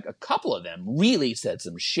be like, a couple of them really said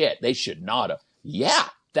some shit they should not have. Yeah,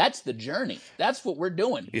 that's the journey. That's what we're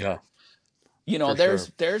doing. Yeah. There's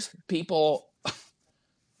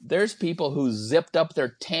people who zipped up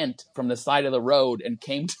their tent from the side of the road and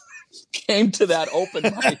came to that open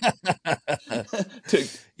mic to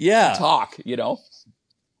talk,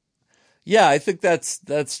 Yeah, I think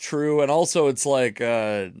that's true. And also it's like,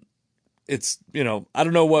 I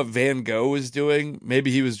don't know what Van Gogh is doing.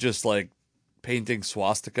 Maybe he was just like painting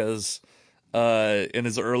swastikas in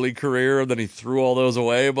his early career, and then he threw all those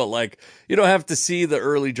away. But like, you don't have to see the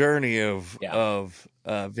early journey of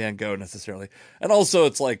Van Gogh necessarily. And also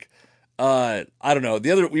it's like, I don't know.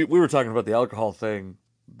 We were talking about the alcohol thing.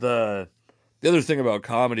 The other thing about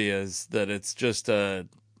comedy is that it's just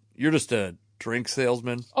you're just a drink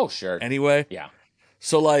salesman. Oh, sure. Anyway. Yeah.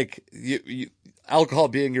 So like you alcohol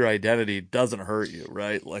being your identity doesn't hurt you,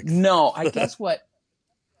 right? Like no, I guess what,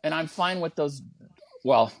 and I'm fine with those.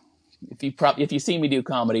 Well, if you see me do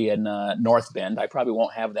comedy in North Bend, I probably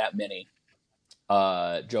won't have that many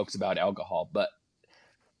jokes about alcohol, but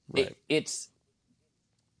right. it's,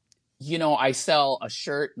 I sell a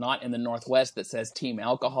shirt not in the Northwest that says Team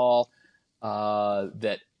Alcohol.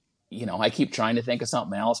 That I keep trying to think of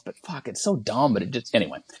something else, but fuck, it's so dumb. But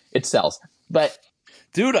it sells. But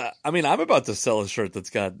dude, I mean, I'm about to sell a shirt that's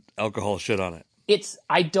got alcohol shit on it.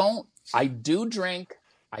 I do drink.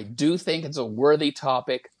 I do think it's a worthy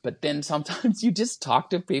topic, but then sometimes you just talk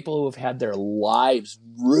to people who have had their lives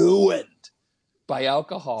ruined by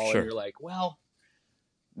alcohol, Sure. and you're like, well,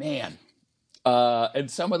 man. And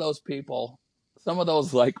some of those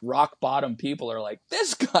like rock bottom people are like,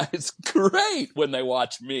 this guy's great when they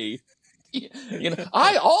watch me.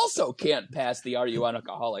 I also can't pass the "Are you an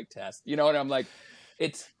alcoholic?" test. And I'm like,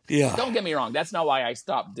 don't get me wrong, that's not why I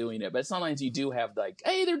stopped doing it. But sometimes you do have like,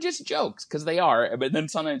 hey, they're just jokes, because they are. But then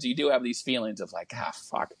sometimes you do have these feelings of like,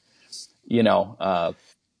 fuck, Yeah.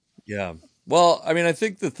 Well, I mean, I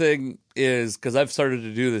think the thing is, because I've started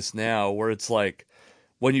to do this now, where it's like,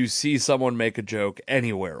 when you see someone make a joke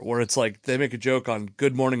anywhere, where it's like they make a joke on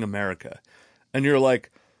Good Morning America, and you're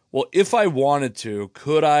like, well, if I wanted to,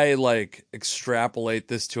 could I like extrapolate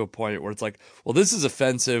this to a point where it's like, well, this is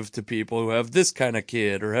offensive to people who have this kind of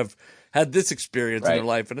kid or have had this experience in their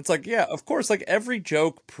life. And it's like, yeah, of course, like every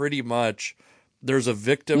joke, pretty much there's a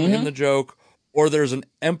victim in the joke, or there's an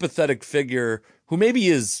empathetic figure who maybe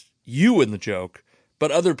is you in the joke,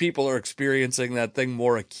 but other people are experiencing that thing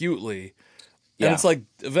more acutely. And it's like,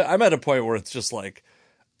 I'm at a point where it's just like,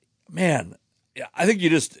 man, I think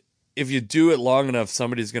if you do it long enough,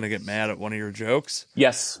 somebody's going to get mad at one of your jokes.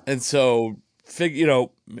 Yes. And so,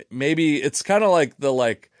 maybe it's kind of like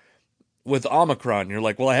with Omicron, you're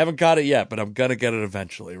like, well, I haven't got it yet, but I'm going to get it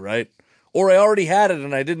eventually, right? Or I already had it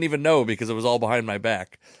and I didn't even know because it was all behind my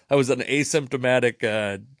back. I was an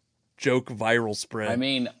asymptomatic joke viral spread. I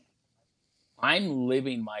mean, I'm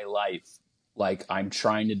living my life like I'm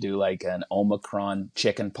trying to do like an Omicron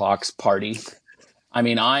chickenpox party. I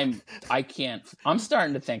mean, I'm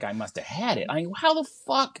starting to think I must have had it. I mean, how the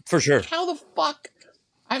fuck? For sure. How the fuck?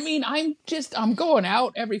 I mean, I'm going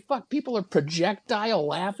out every fuck. People are projectile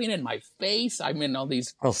laughing in my face. I'm in all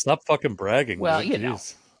these. Well, stop fucking bragging. Well, dude.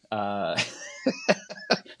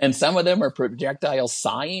 And some of them are projectile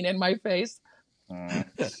sighing in my face.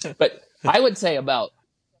 But I would say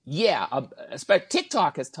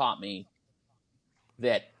TikTok has taught me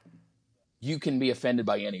that you can be offended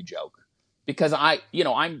by any joke, because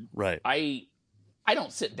I'm right. I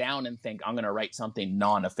don't sit down and think I'm going to write something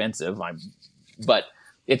non-offensive. But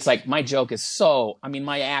it's like my joke is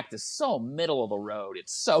my act is so middle of the road.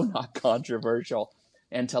 It's so not controversial.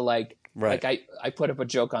 And to like I put up a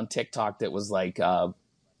joke on TikTok that was like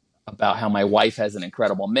about how my wife has an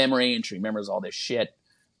incredible memory and she remembers all this shit,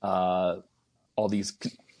 all these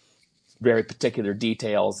very particular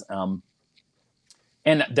details.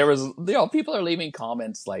 And there was, people are leaving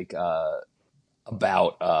comments like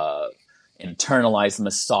about internalized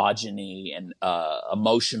misogyny and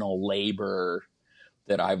emotional labor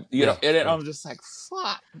that I'm just like,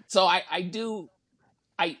 fuck. So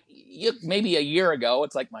maybe a year ago,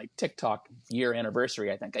 it's like my TikTok year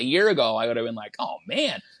anniversary, I think. A year ago, I would have been like, oh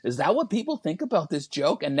man, is that what people think about this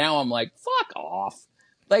joke? And now I'm like, fuck off.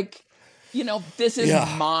 Like, this is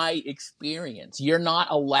my experience. You're not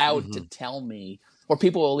allowed to tell me. Or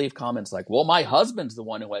people will leave comments like, well, my husband's the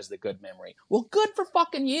one who has the good memory. Well, good for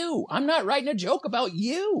fucking you. I'm not writing a joke about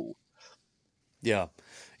you. Yeah.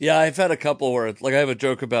 Yeah, I've had a couple where, like, I have a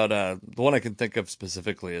joke about, the one I can think of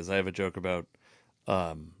specifically is I have a joke about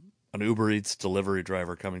an Uber Eats delivery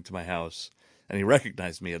driver coming to my house, and he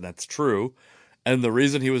recognized me, and that's true. And the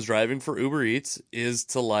reason he was driving for Uber Eats is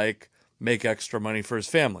to, like, make extra money for his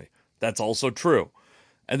family. That's also true.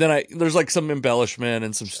 And then there's like some embellishment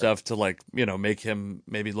and some stuff to like, make him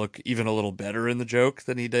maybe look even a little better in the joke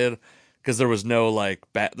than he did. Because there was no like,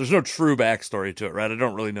 there's no true backstory to it, right? I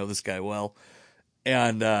don't really know this guy well.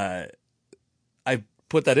 And I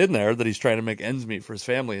put that in there that he's trying to make ends meet for his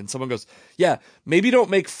family. And someone goes, yeah, maybe don't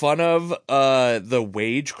make fun of the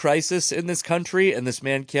wage crisis in this country and this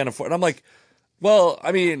man can't afford. And I'm like, well,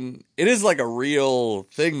 I mean, it is like a real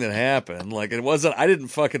thing that happened. Like I didn't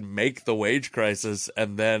fucking make the wage crisis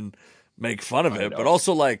and then make fun of it. But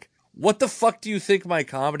also like, what the fuck do you think my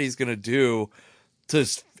comedy is going to do to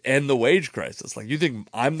end the wage crisis? Like, you think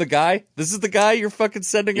I'm the guy? This is the guy you're fucking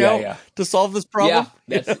sending out to solve this problem?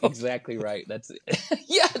 Yeah, that's exactly right. That's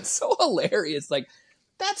it's so hilarious. Like,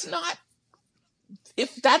 that's not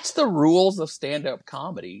if that's the rules of stand-up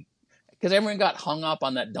comedy, because everyone got hung up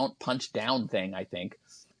on that don't punch down thing, I think.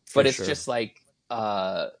 But it's just like,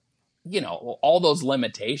 all those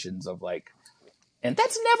limitations of like, and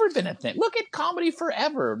that's never been a thing. Look at comedy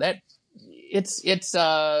forever. That it's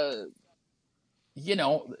I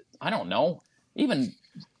don't know. Even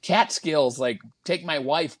Catskills, like "Take My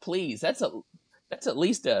Wife, Please." That's at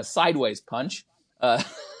least a sideways punch. Well,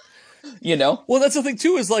 that's the thing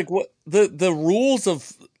too, is like what the rules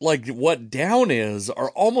of like what down is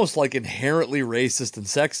are almost like inherently racist and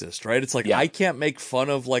sexist, right? It's like, I can't make fun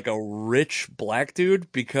of like a rich black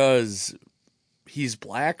dude because he's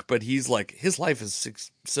black, but he's like, his life is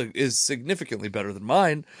significantly better than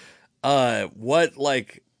mine. I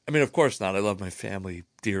mean, of course not. I love my family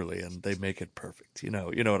dearly and they make it perfect. You know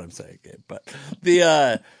what I'm saying, Gabe. But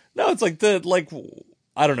no, it's like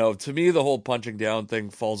I don't know. To me, the whole punching down thing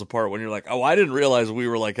falls apart when you're like, oh, I didn't realize we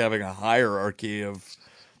were like having a hierarchy of,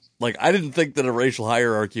 like, I didn't think that a racial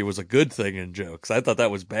hierarchy was a good thing in jokes. I thought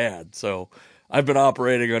that was bad. So I've been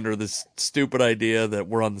operating under this stupid idea that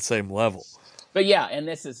we're on the same level. But yeah, and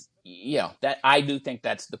this is, that I do think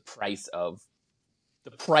that's the price of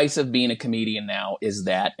being a comedian now, is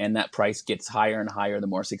that, and that price gets higher and higher the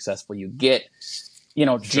more successful you get.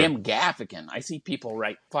 Jim Gaffigan. I see people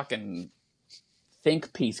write fucking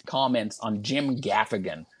think piece comments on Jim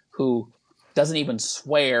Gaffigan, who doesn't even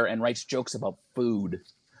swear and writes jokes about food.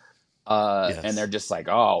 And they're just like,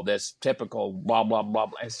 oh, this typical blah, blah, blah,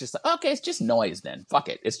 blah. It's just like, okay, it's just noise then. Fuck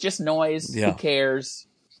it. It's just noise. Yeah. Who cares?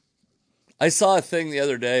 I saw a thing the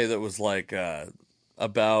other day that was like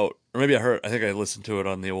about, or maybe I think I listened to it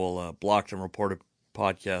on the old Blocked and Reported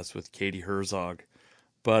podcast with Katie Herzog.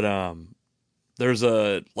 But there's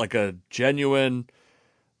a genuine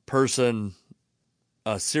person,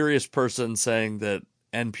 a serious person saying that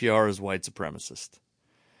NPR is white supremacist.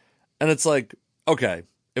 And it's like, okay,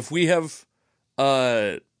 if we have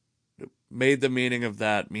made the meaning of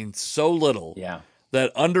that mean so little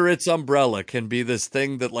that under its umbrella can be this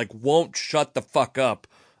thing that like won't shut the fuck up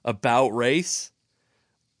about race,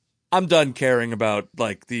 I'm done caring about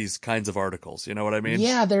like these kinds of articles. You know what I mean?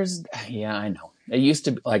 Yeah, I know. It used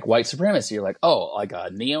to be like white supremacy. You're like, oh, like a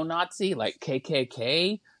neo-Nazi, like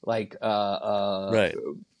KKK, like, right.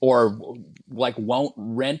 Or like won't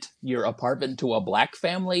rent your apartment to a black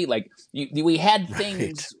family. Like we had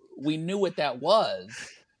things, we knew what that was.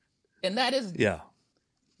 And that is,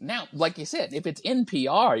 now, like you said, if it's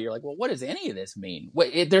NPR, you're like, well, what does any of this mean?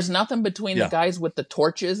 There's nothing between the guys with the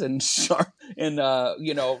torches and Charlotte,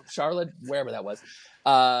 wherever that was.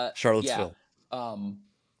 Charlottesville.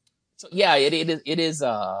 So yeah, it is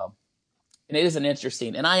an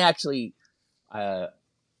interesting, and I actually, I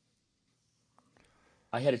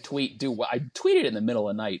had a tweet. I tweeted in the middle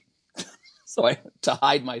of the night, to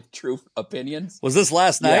hide my true opinions. Was this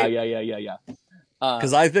last night? Yeah.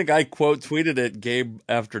 Because I think I quote tweeted it Gabe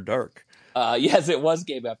After Dark. Yes, it was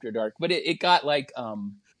Gabe After Dark, but it got like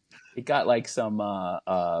some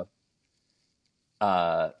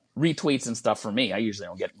retweets and stuff for me. I usually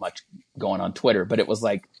don't get much going on Twitter, but it was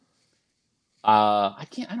like, I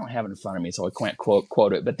don't have it in front of me, so I can't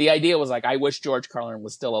quote it. But the idea was like, I wish George Carlin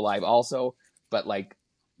was still alive also, but like,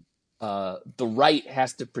 the right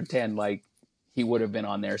has to pretend like he would have been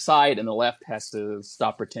on their side, and the left has to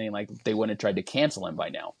stop pretending like they wouldn't have tried to cancel him by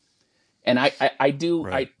now. And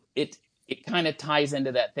it kind of ties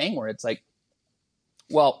into that thing where it's like,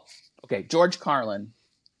 well, okay, George Carlin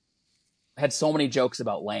had so many jokes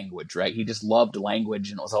about language, right? He just loved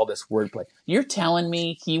language, and it was all this wordplay. You're telling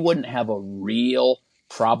me he wouldn't have a real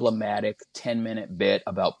problematic 10-minute bit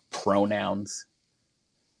about pronouns?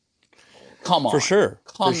 Come on. For sure.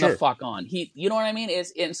 Come the fuck on. You know what I mean?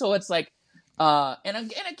 And so it's like, and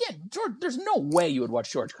again, George, there's no way you would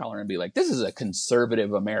watch George Carlin and be like, this is a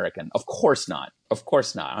conservative American. Of course not.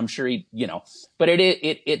 I'm sure but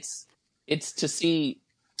it's to see,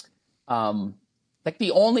 like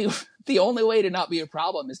the only way to not be a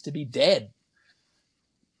problem is to be dead.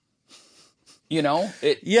 Yeah.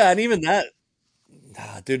 And even that,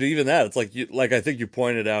 dude, it's like, I think you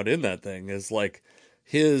pointed out in that thing is like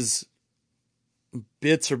his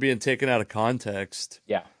bits are being taken out of context.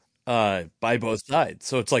 Yeah. By both sides.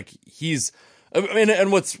 So it's like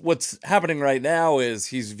and what's happening right now is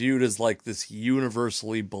he's viewed as like this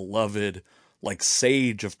universally beloved like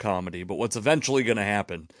sage of comedy. But what's eventually going to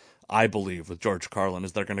happen, I believe, with George Carlin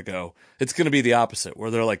is it's going to be the opposite, where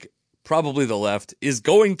they're like, probably the left is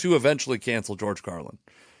going to eventually cancel George Carlin.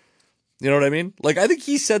 You know what I mean? Like, I think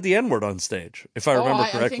he said the N-word on stage, if I remember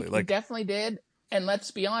correctly. I think he definitely did. And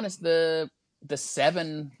let's be honest, the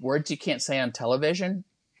 7 words you can't say on television,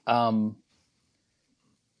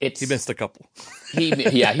 It's He missed a couple. he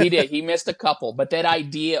did. He missed a couple, but that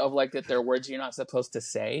idea of like that there are words you're not supposed to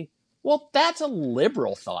say. Well, that's a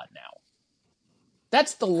liberal thought now.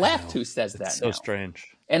 That's the left who says that so now.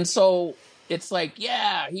 strange. And so it's like,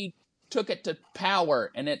 yeah, he took it to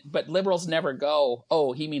power, but liberals never go,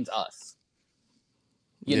 oh, he means us.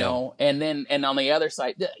 You know, and on the other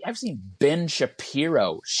side, I've seen Ben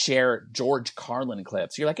Shapiro share George Carlin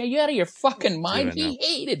clips. You're like, are you out of your fucking mind? He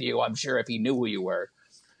hated you, I'm sure, if he knew who you were.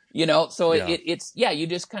 You know, so it's you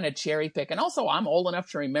just kind of cherry pick. And also, I'm old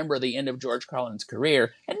enough to remember the end of George Carlin's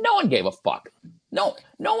career, and no one gave a fuck. No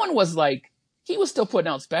one was like, he was still putting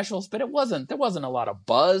out specials, but there wasn't a lot of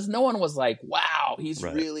buzz. No one was like, wow, he's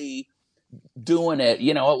really doing it.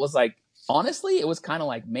 You know, it was like, honestly, it was kind of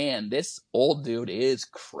like, man, this old dude is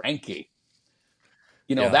cranky.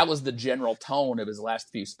 You know, that was the general tone of his last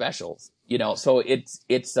few specials. You know, so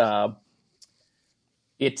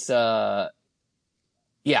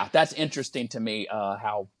that's interesting to me,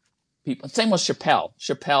 how people, same with Chappelle.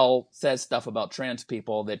 Chappelle says stuff about trans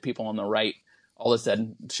people that people on the right, all of a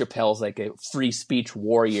sudden, Chappelle's like a free speech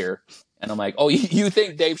warrior. And I'm like, oh, you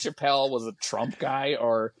think Dave Chappelle was a Trump guy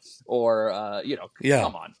or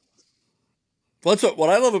come on. Well, that's what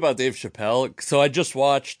I love about Dave Chappelle. So I just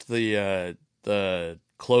watched the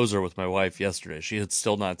Closer with my wife yesterday. She had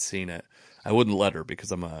still not seen it. I wouldn't let her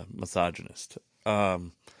because I'm a misogynist.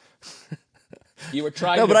 You were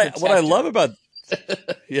trying. No, but what I love about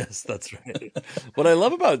yes, that's right. What I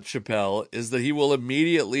love about Chappelle is that he will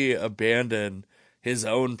immediately abandon his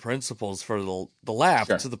own principles for the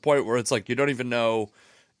left to the point where it's like you don't even know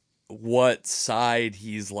what side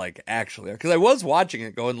he's like actually. Because I was watching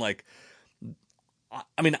it, going like,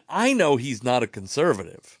 I mean, I know he's not a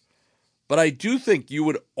conservative, but I do think you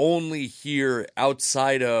would only hear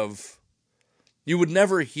outside of. You would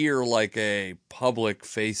never hear like a public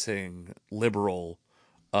facing liberal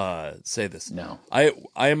say this. No.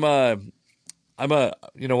 I'm a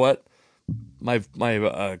you know what? My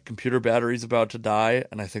computer battery's about to die,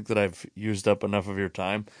 and I think that I've used up enough of your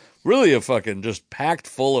time. Really a fucking just packed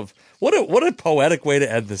full of what a poetic way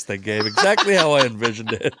to end this thing, Gabe. Exactly how I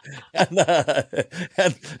envisioned it.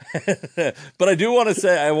 But I do want to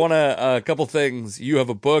say a couple things. You have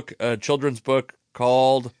a book, a children's book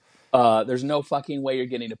called There's No Fucking Way You're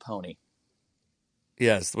Getting a Pony.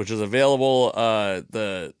 Yes, which is available. Are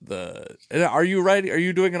you writing? Are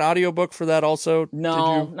you doing an audiobook for that also?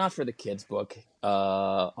 No, not for the kids' book.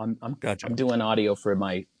 I'm doing audio for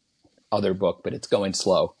my other book, but it's going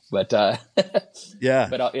slow. But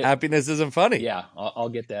happiness isn't funny. Yeah, I'll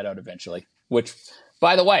get that out eventually. Which,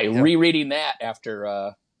 by the way, rereading that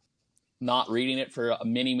after not reading it for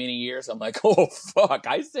many, many years, I'm like, oh fuck,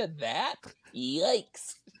 I said that.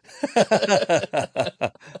 Yikes.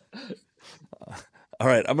 All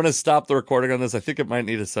right, I'm going to stop the recording on this. I think it might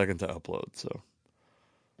need a second to upload, so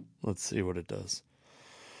let's see what it does.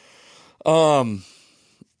 Now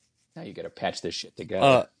you got to patch this shit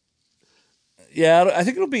together. I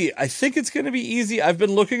think it's going to be easy. I've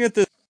been looking at this